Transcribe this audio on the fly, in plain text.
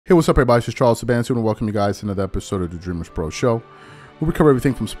Hey, what's up, everybody? This is Charles Sabansu, and welcome you guys to another episode of the DREAMERSPRO show, where we cover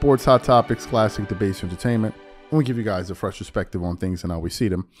everything from sports, hot topics, classic debates, entertainment, and we give you guys a fresh perspective on things and how we see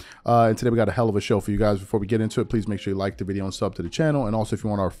them. And today we got a hell of a show for you guys. Before we get into it, please make sure you like the video and sub to the channel. And also, if you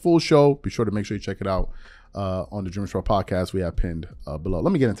want our full show, be sure to make sure you check it out on the DREAMERSPRO podcast we have pinned below.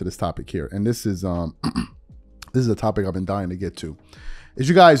 Let me get into this topic here, and this is this is a topic I've been dying to get to. As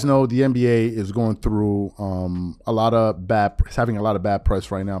you guys know, the NBA is going through having a lot of bad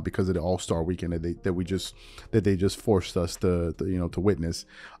press right now because of the All-Star weekend that they just forced us to witness.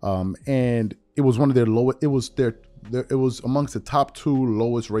 And it was one of their lowest. It was amongst the top 2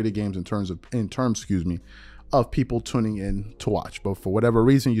 lowest rated games in terms of people tuning in to watch. But for whatever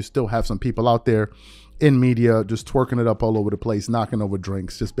reason, you still have some people out there in media just twerking it up all over the place, knocking over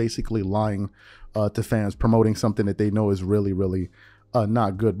drinks, just basically lying to fans, promoting something that they know is really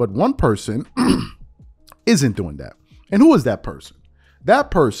not good. But one person isn't doing that. And who is that person?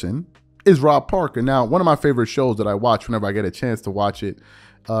 That person is Rob Parker. Now, one of my favorite shows that I watch whenever I get a chance to watch it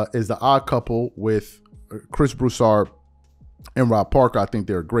is The Odd Couple with Chris Broussard and Rob Parker. I think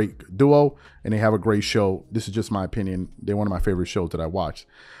they're a great duo and they have a great show. This is just my opinion. They're one of my favorite shows that I watch.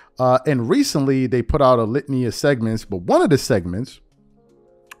 And recently they put out a litany of segments, but one of the segments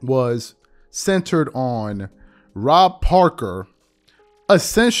was centered on Rob Parker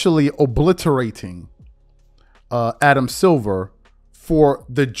essentially obliterating Adam Silver for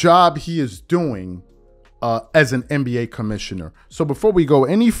the job he is doing as an NBA commissioner. So before we go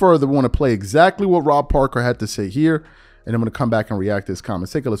any further, we want to play exactly what Rob Parker had to say here, and I'm going to come back and react to his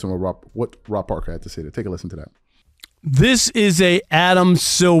comments. Take a listen to what Rob Parker had to say. Take a listen to that. This is a Adam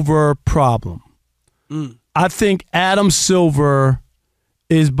Silver problem. I think Adam Silver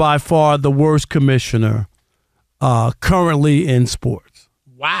is by far the worst commissioner currently in sports.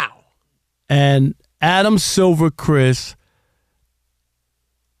 Wow. And Adam Silver, Chris,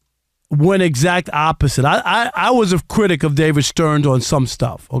 went exact opposite. I was a critic of David Stern on some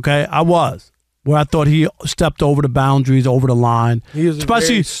stuff, okay? I was. Where I thought he stepped over the boundaries, over the line.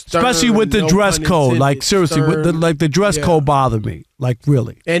 Especially with the dress code. Like, seriously, the dress code bothered me. Like,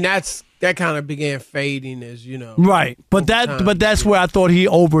 really. And that kind of began fading as, Right. But that's where I thought he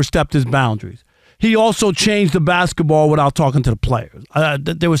overstepped his boundaries. He also changed the basketball without talking to the players.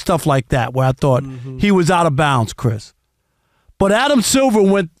 There was stuff like that where I thought he was out of bounds, Chris. But Adam Silver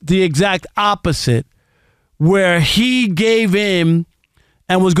went the exact opposite, where he gave in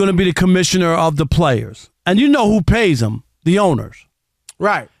and was going to be the commissioner of the players. And you know who pays him? The owners.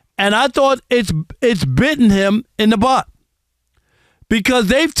 Right. And I thought it's bitten him in the butt. Because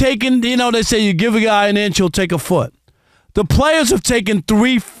they've taken, they say you give a guy an inch, he'll take a foot. The players have taken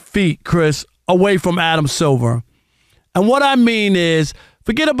 3 feet, Chris, away from Adam Silver. And what I mean is,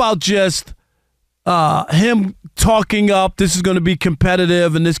 forget about just him talking up, this is going to be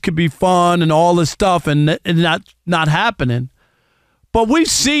competitive and this could be fun and all this stuff and not happening. But we've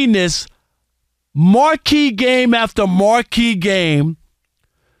seen this marquee game after marquee game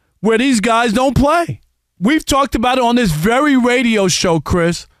where these guys don't play. We've talked about it on this very radio show,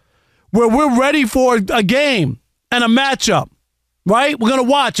 Chris, where we're ready for a game and a matchup. Right? We're going to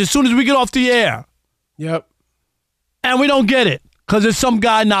watch as soon as we get off the air. Yep. And we don't get it because there's some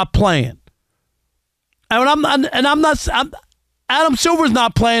guy not playing. Adam Silver's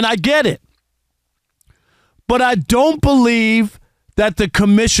not playing. I get it. But I don't believe that the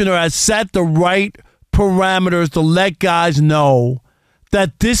commissioner has set the right parameters to let guys know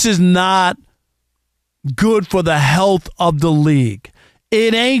that this is not good for the health of the league.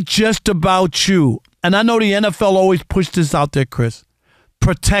 It ain't just about you. And I know the NFL always pushed this out there, Chris.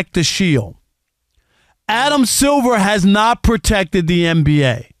 Protect the shield. Adam Silver has not protected the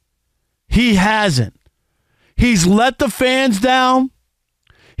NBA. He hasn't. He's let the fans down.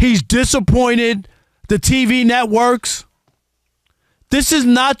 He's disappointed the TV networks. This is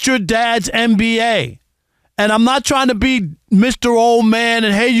not your dad's NBA. And I'm not trying to be Mr. Old Man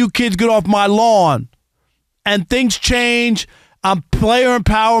and, hey, you kids, get off my lawn. And things change. I'm player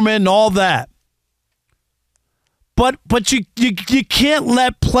empowerment and all that. But you can't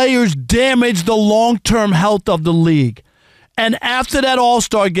let players damage the long-term health of the league. And after that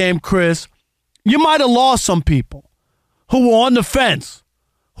All-Star game, Chris, you might have lost some people who were on the fence,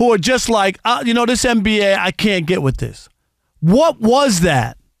 who are just like, this NBA, I can't get with this. What was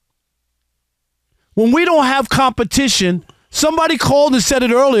that? When we don't have competition, somebody called and said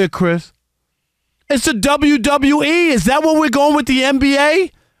it earlier, Chris. It's the WWE. Is that what we're going with the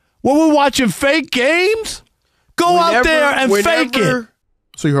NBA? When we're watching fake games? Go out there and fake it.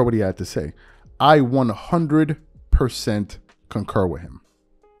 So you heard what he had to say. I 100% concur with him.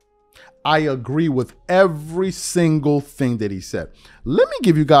 I agree with every single thing that he said. Let me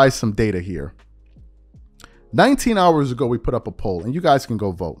give you guys some data here. 19 hours ago, we put up a poll, and you guys can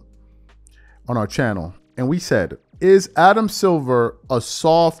go vote on our channel. And we said, is Adam Silver a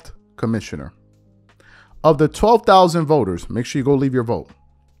soft commissioner? Of the 12,000 voters, make sure you go leave your vote.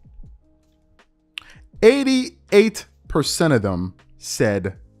 88% of them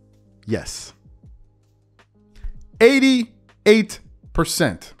said yes.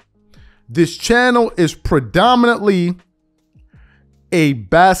 88%. This channel is predominantly a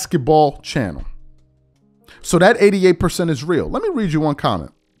basketball channel. So that 88% is real. Let me read you one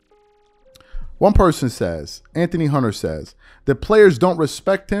comment. One person says, Anthony Hunter says, the players don't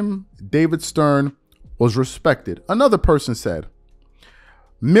respect him. David Stern was respected. Another person said,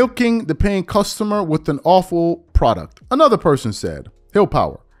 milking the paying customer with an awful product. Another person said, Hill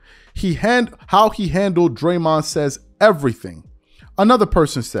Power. How he handled Draymond says everything. Another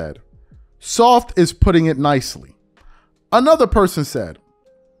person said, soft is putting it nicely. Another person said,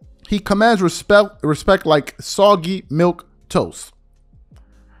 he commands respect like soggy milk toast.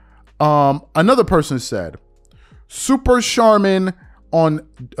 Another person said, super Charmin on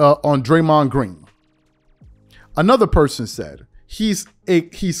Draymond Green. Another person said, he's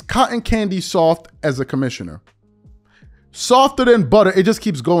cotton candy soft as a commissioner. Softer than butter. It just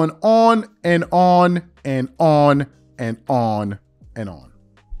keeps going on and on and on and on and on.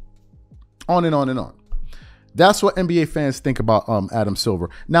 On and on and on. That's what NBA fans think about Adam Silver.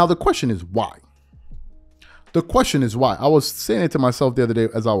 Now, the question is why? The question is why. I was saying it to myself the other day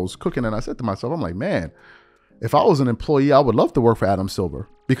as I was cooking, and I said to myself, I'm like, man, if I was an employee, I would love to work for Adam Silver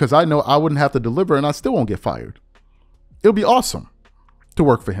because I know I wouldn't have to deliver and I still won't get fired. It'll be awesome to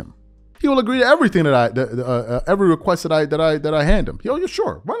work for him. He will agree to everything that every request that I hand him. Oh, yeah,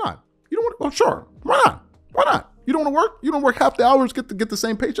 sure. Why not? You don't want? Oh, sure. Why not? Why not? You don't want to work? You don't work half the hours, get the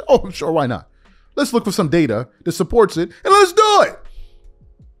same paycheck? Oh, sure. Why not? Let's look for some data that supports it and let's do it.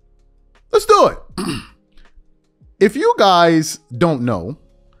 Let's do it. If you guys don't know,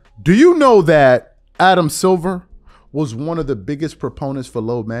 do you know that Adam Silver was one of the biggest proponents for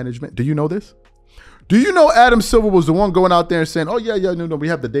load management? Do you know this? Do you know Adam Silver was the one going out there and saying, oh, yeah, no, we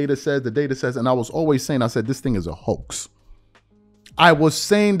have the data says, and I was always saying, I said, this thing is a hoax. I was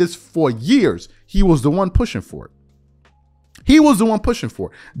saying this for years. He was the one pushing for it. He was the one pushing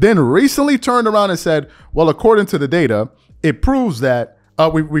for it. Then recently turned around and said, well, according to the data, it proves that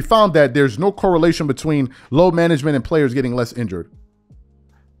we found that there's no correlation between load management and players getting less injured.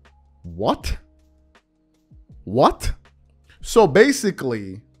 What? What? So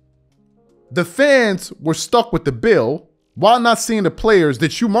basically, the fans were stuck with the bill while not seeing the players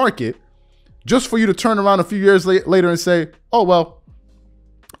that you market, just for you to turn around a few years later and say, oh, well,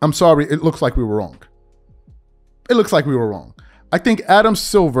 I'm sorry. It looks like we were wrong. It looks like we were wrong. I think Adam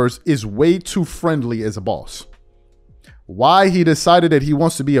Silver's is way too friendly as a boss. Why he decided that he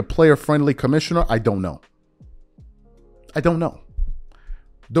wants to be a player-friendly commissioner, I don't know. I don't know.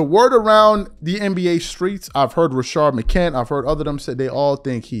 The word around the NBA streets, I've heard Rashard McCann, I've heard other of them say they all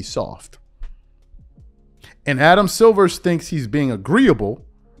think he's soft. And Adam Silver thinks he's being agreeable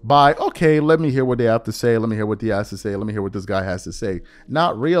by, okay, let me hear what they have to say. Let me hear what he has to say. Let me hear what this guy has to say.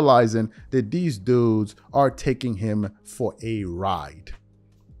 Not realizing that these dudes are taking him for a ride.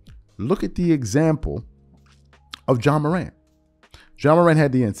 Look at the example of John Morant. John Morant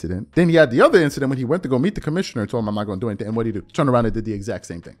had the incident. Then he had the other incident when he went to go meet the commissioner and told him, I'm not going to do anything. And what did he do? Turn around and did the exact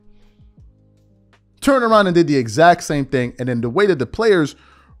same thing. Turned around and did the exact same thing. And then the way that the players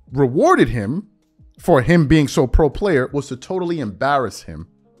rewarded him for him being so pro player was to totally embarrass him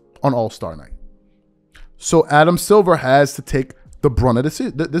on All-Star night. So Adam Silver has to take the brunt of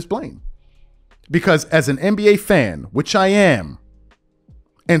this blame. Because as an NBA fan, which I am,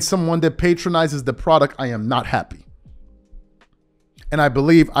 and someone that patronizes the product, I am not happy. And I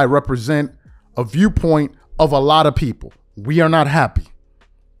believe I represent a viewpoint of a lot of people. We are not happy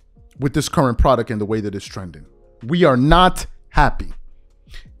with this current product and the way that it's trending. We are not happy.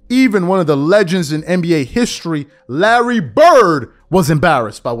 Even one of the legends in NBA history, Larry Bird, was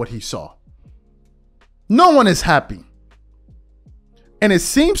embarrassed by what he saw. No one is happy. And it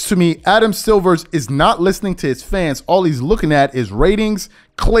seems to me Adam Silvers is not listening to his fans. All he's looking at is ratings,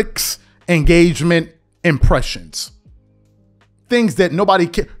 clicks, engagement, impressions. Things that nobody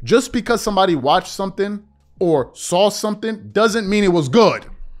can. Just because somebody watched something or saw something doesn't mean it was good.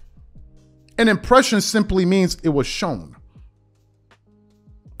 An impression simply means it was shown.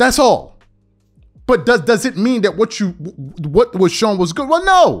 That's all. But does it mean that what was shown was good? Well,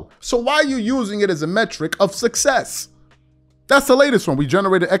 no. So why are you using it as a metric of success? That's the latest one. We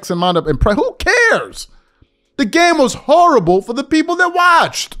generated X amount of impressions. Who cares? The game was horrible for the people that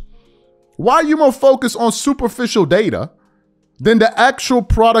watched. Why are you more focused on superficial data than the actual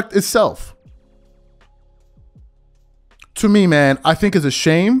product itself? To me, man, I think it's a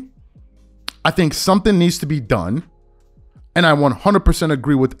shame. I think something needs to be done. And I 100%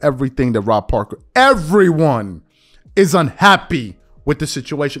 agree with everything that Rob Parker, everyone is unhappy with the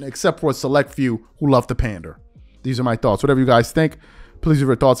situation, except for a select few who love to pander. These are my thoughts. Whatever you guys think, please leave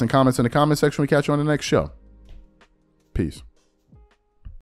your thoughts and comments in the comment section. We catch you on the next show. Peace.